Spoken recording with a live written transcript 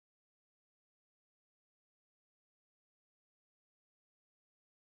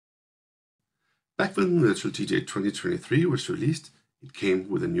Back when VDJ2023 was released, it came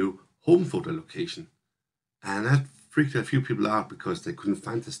with a new home folder location. And that freaked a few people out because they couldn't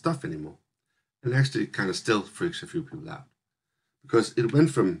find the stuff anymore. And actually it kind of still freaks a few people out. Because it went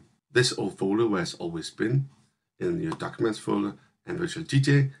from this old folder where it's always been, in your documents folder and virtual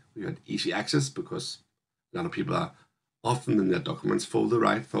DJ, we had easy access because a lot of people are often in their documents folder,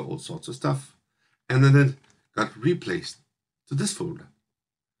 right, for all sorts of stuff. And then it got replaced to this folder,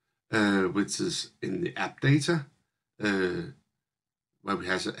 which is in the app data, where we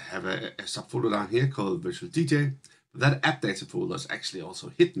have a subfolder down here called virtual DJ. But that app data folder is actually also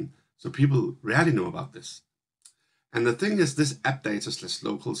hidden, so people rarely know about this. And the thing is, this app data /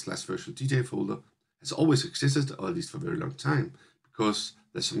 local / virtual DJ folder has always existed, or at least for a very long time, because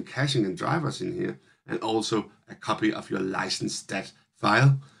there's some caching and drivers in here, and also a copy of your license stat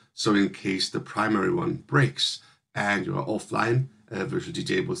file. So in case the primary one breaks and you are offline, virtual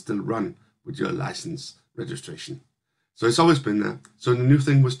DJ will still run with your license registration. So it's always been there. So the new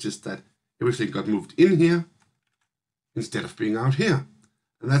thing was just that everything got moved in here instead of being out here.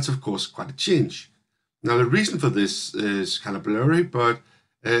 And that's of course quite a change. Now the reason for this is kind of blurry, but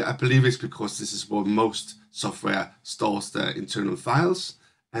I believe it's because this is where most software stores their internal files.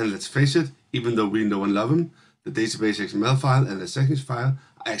 And let's face it, even though we know and love them, the database XML file and the settings file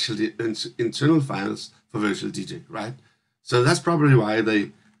are actually internal files for virtual DJ, right? So that's probably why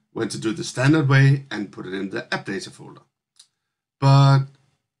they went to do the standard way and put it in the app data folder. But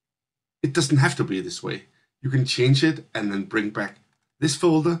it doesn't have to be this way. You can change it and then bring back this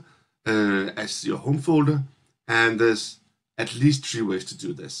folder as your home folder. And there's at least 3 ways to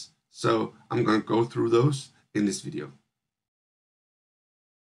do this. So I'm going to go through those in this video.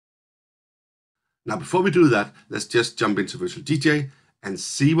 Now, before we do that, let's just jump into Virtual DJ and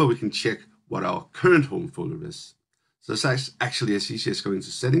see where we can check what our current home folder is. So it's actually as easy as going into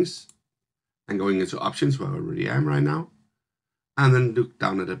settings and going into options where I already am right now. And then look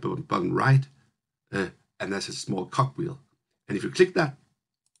down at the bottom right, and there's a small cogwheel. And if you click that,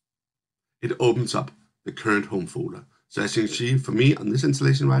 it opens up the current home folder. So as you can see, for me on this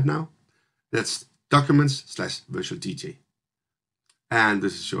installation right now, that's documents / virtual DJ. And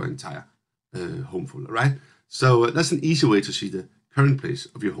this is your entire home folder, right? So that's an easy way to see the current place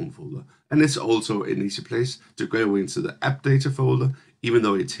of your home folder. And it's also an easy place to go into the app data folder, even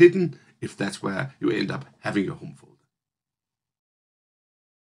though it's hidden, if that's where you end up having your home folder.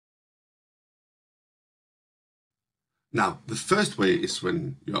 Now, the first way is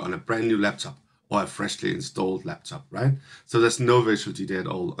when you're on a brand new laptop or a freshly installed laptop, right? So there's no virtual DJ at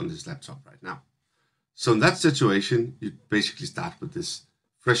all on this laptop right now. So in that situation, you basically start with this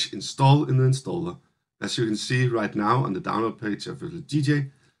fresh install in the installer. As you can see right now on the download page of Virtual DJ,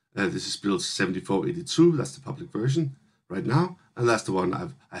 this is build 7482. That's the public version right now. And that's the one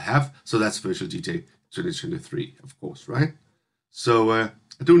I have. So that's Virtual DJ 2023, of course, right? So I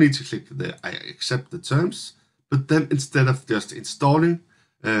do need to click the I accept the terms. But then instead of just installing,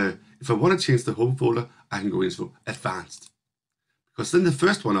 if I want to change the home folder, I can go into advanced. Because then the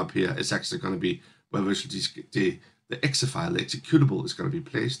first one up here is actually going to be where Virtual DJ, the exe file, the executable is going to be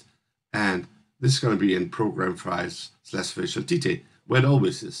placed. And this is going to be in program files / virtual DJ, where it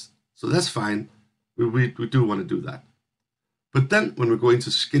always is. So that's fine. We do want to do that. But then when we go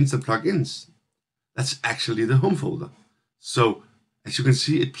into skins and plugins, that's actually the home folder. So as you can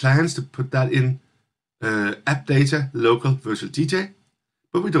see, it plans to put that in app data local virtual DJ,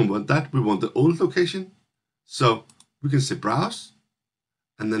 but we don't want that. We want the old location. So we can say browse,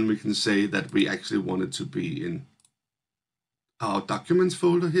 and then we can say that we actually want it to be in our documents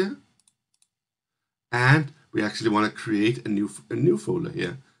folder here. And we actually want to create a new folder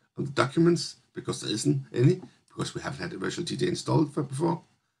here on the documents, because there isn't any, because we haven't had a virtual DJ installed before.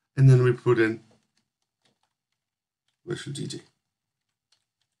 And then we put in virtual DJ.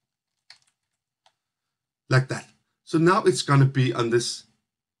 Like that. So now it's going to be on this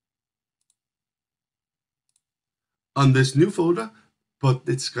new folder, but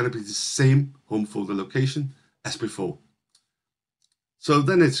it's going to be the same home folder location as before. So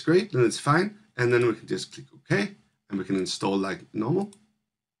then it's great, then it's fine. And then we can just click OK, and we can install like normal.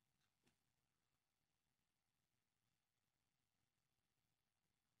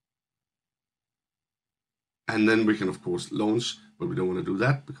 And then we can, of course, launch, but we don't want to do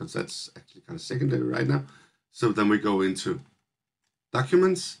that because that's actually kind of secondary right now. So then we go into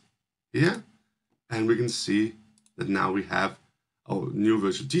documents here, and we can see that now we have our new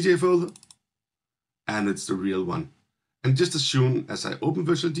virtual DJ folder, and it's the real one. And just as soon as I open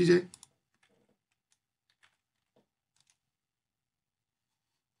virtual DJ,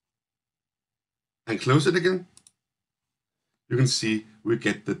 and close it again, you can see we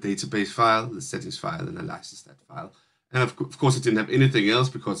get the database file, the settings file, and the license stat file. And of course, it didn't have anything else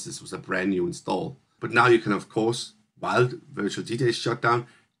because this was a brand new install. But now you can, of course, while virtual DJ is shut down,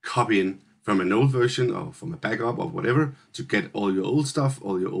 copy in from an old version or from a backup or whatever to get all your old stuff,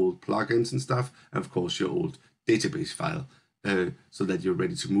 all your old plugins and stuff, and of course your old database file, so that you're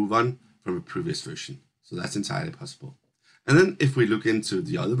ready to move on from a previous version. So that's entirely possible. And then if we look into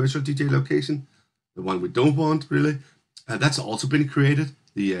the other virtual DJ location, the one we don't want really, that's also been created,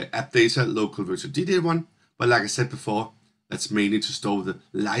 the app data local virtual DJ one. But like I said before, that's mainly to store the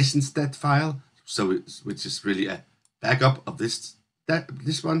license stat file, which is really a backup of this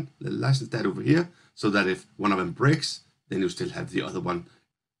one, the license stat over here, so that if one of them breaks, then you still have the other one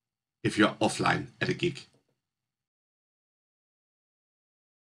if you're offline at a gig.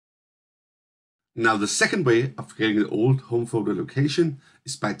 Now, the second way of getting the old home folder location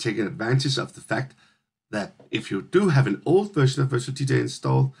is by taking advantage of the fact that if you do have an old version of Virtual DJ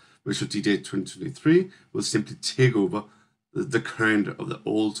installed, Virtual DJ 2023 will simply take over the current of the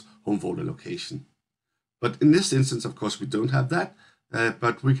old home folder location. But in this instance, of course, we don't have that,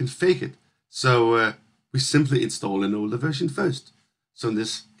 but we can fake it. So we simply install an older version first. So in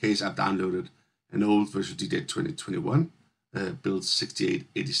this case, I've downloaded an old Virtual DJ 2021, build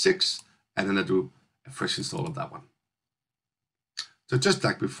 6886, and then I do a fresh install of that one. So just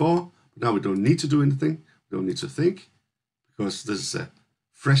like before, now we don't need to do anything. We don't need to think, because this is a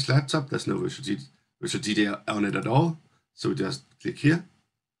fresh laptop. There's no Virtual DJ on it at all. So we just click here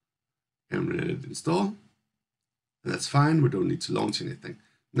and hit install. And that's fine. We don't need to launch anything.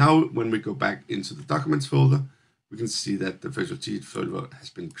 Now, when we go back into the documents folder, we can see that the Virtual DJ folder has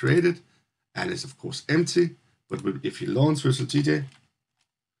been created and is of course empty. But if you launch Virtual DJ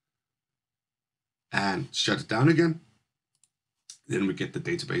and shut it down again, then we get the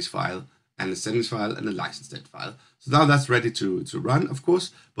database file and the settings file and the license stat file. So now that's ready to run, of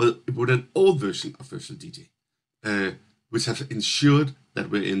course, but with an old version of Virtual DJ, which has ensured that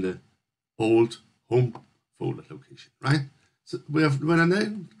we're in the old home folder location, right? So when I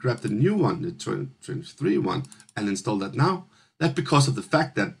then grab the new one, the 2023 one, and install that now, that's because of the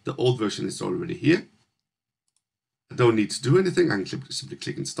fact that the old version is already here. I don't need to do anything. I can simply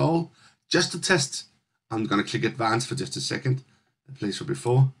click install. Just to test, I'm going to click advanced for just a second, the place for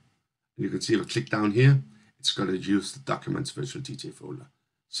before. And you can see if I click down here, it's going to use the documents Virtual DJ folder.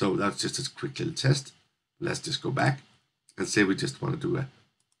 So that's just a quick little test. Let's just go back and say we just want to do a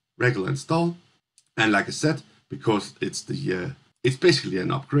regular install. And like I said, because it's basically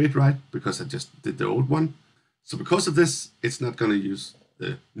an upgrade, right? Because I just did the old one. So because of this, it's not going to use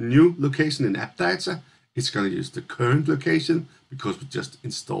the new location in app data. It's going to use the current location because we just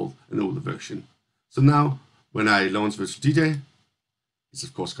installed an older version. So now when I launch Virtual DJ, it's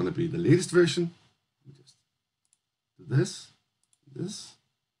of course going to be the latest version. Let me just do this.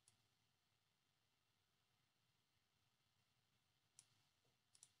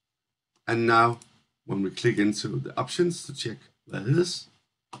 And now when we click into the options to check where it is,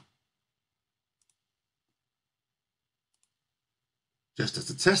 just as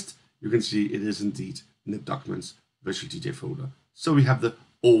a test, you can see it is indeed in the documents Virtual DJ folder. So we have the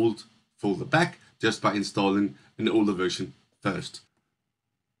old folder back just by installing an older version first.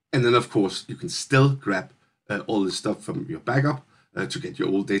 And then of course you can still grab all this stuff from your backup to get your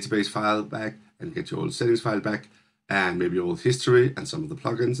old database file back and get your old settings file back and maybe your old history and some of the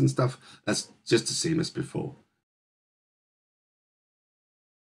plugins and stuff. That's just the same as before.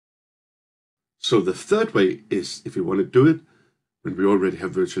 So the third way is if you want to do it when we already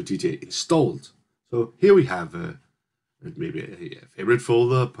have Virtual DJ installed. So here we have maybe a favorite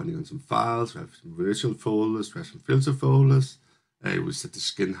folder, putting on some files, we have some virtual folders, we have some filter folders, we set the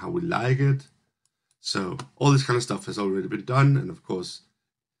skin how we like it. So all this kind of stuff has already been done, and of course,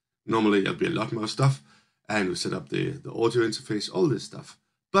 normally there'll be a lot more stuff, and we set up the audio interface, all this stuff.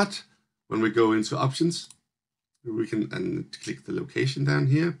 But when we go into options, we can click the location down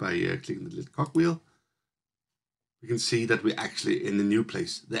here by clicking the little cogwheel. We can see that we're actually in the new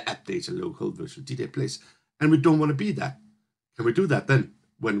place, the app data local Virtual DJ place, and we don't want to be that. Can we do that then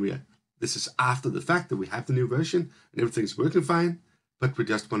when this is after the fact that we have the new version and everything's working fine, but we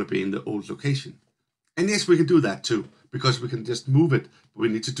just want to be in the old location? And yes, we can do that too, because we can just move it, but we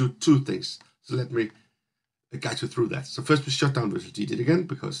need to do two things. So let me guide you through that. So first we shut down Virtual DJ again,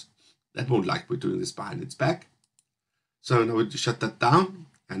 because that won't like we're doing this behind its back. So now we shut that down,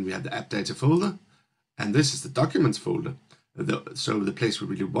 and we have the app data folder. And this is the documents folder, so the place we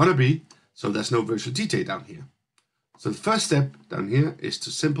really want to be, so there's no Virtual DJ down here. So the first step down here is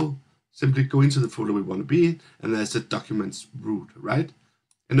to simply go into the folder we want to be in, and there's the documents root, right?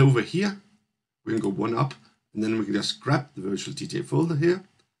 And over here, we can go one up And then we can just grab the virtual DJ folder here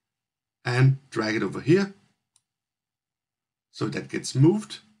and drag it over here. So that gets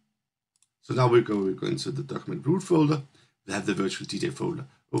moved. So now we go into the document root folder. We have the virtual DJ folder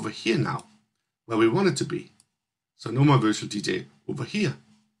over here now, where we want it to be. So no more virtual DJ over here.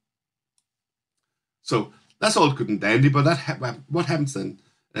 So that's all good and dandy, but what happens then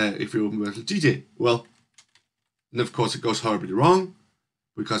if you open virtual DJ? Well, and of course it goes horribly wrong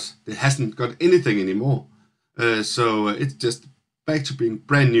because it hasn't got anything anymore. So it's just back to being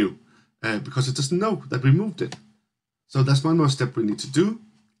brand new because it doesn't know that we moved it. So that's one more step we need to do.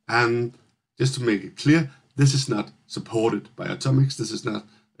 And just to make it clear, this is not supported by Atomics. This is not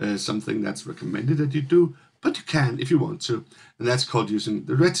something that's recommended that you do, but you can if you want to. And that's called using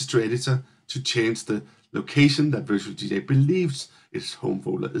the registry editor to change the location that Virtual DJ believes its home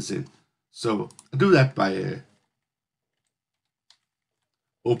folder is in. So I do that by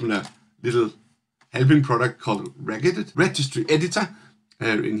open a little helping product called registry editor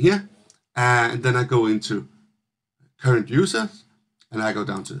in here. And then I go into current users and I go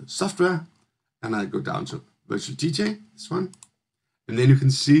down to software and I go down to Virtual DJ, this one. And then you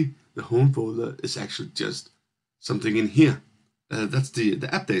can see the home folder is actually just something in here. That's the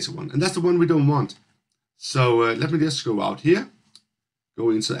app data one, and that's the one we don't want. So let me just go out here, go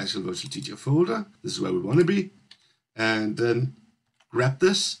into the actual Virtual DJ folder. This is where we want to be. And then grab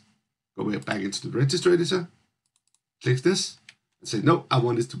this, go back into the registry editor, click this, and say, no, I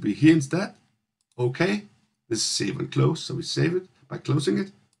want this to be here instead. Okay, this is save and close, so we save it by closing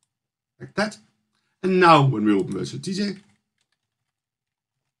it, like that. And now when we open Virtual DJ,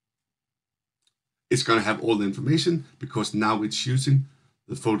 it's going to have all the information because now it's using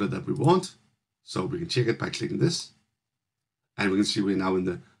the folder that we want. So we can check it by clicking this. And we can see we're now in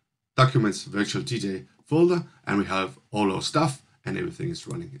the Documents Virtual DJ folder and we have all our stuff and everything is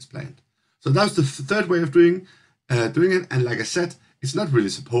running as planned. So that's the third way of doing it. And like I said, it's not really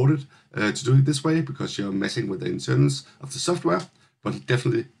supported to do it this way because you're messing with the internals of the software, but it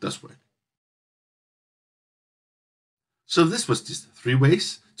definitely does work. So this was just 3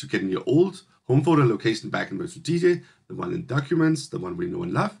 ways to get in your old home folder location back in Virtual DJ, the one in Documents, the one we know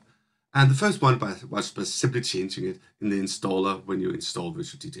and love. And the first one was by simply changing it in the installer when you install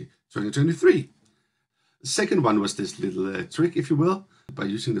Virtual DJ 2023. The second one was this little trick, if you will, by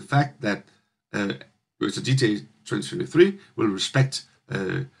using the fact that Virtual DJ 2023 will respect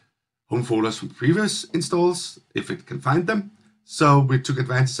home folders from previous installs if it can find them. So we took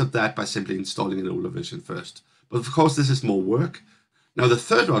advantage of that by simply installing an older version first. But of course, this is more work. Now, the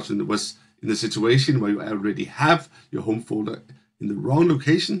third option was in the situation where you already have your home folder in the wrong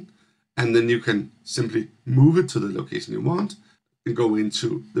location, and then you can simply move it to the location you want and go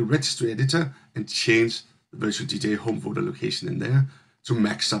into the registry editor and change the Virtual DJ home folder location in there to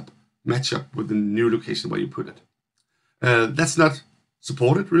match up with the new location where you put it. That's not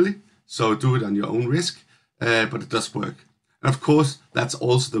supported really, so do it on your own risk, but it does work. And of course, that's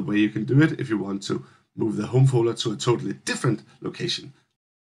also the way you can do it if you want to move the home folder to a totally different location.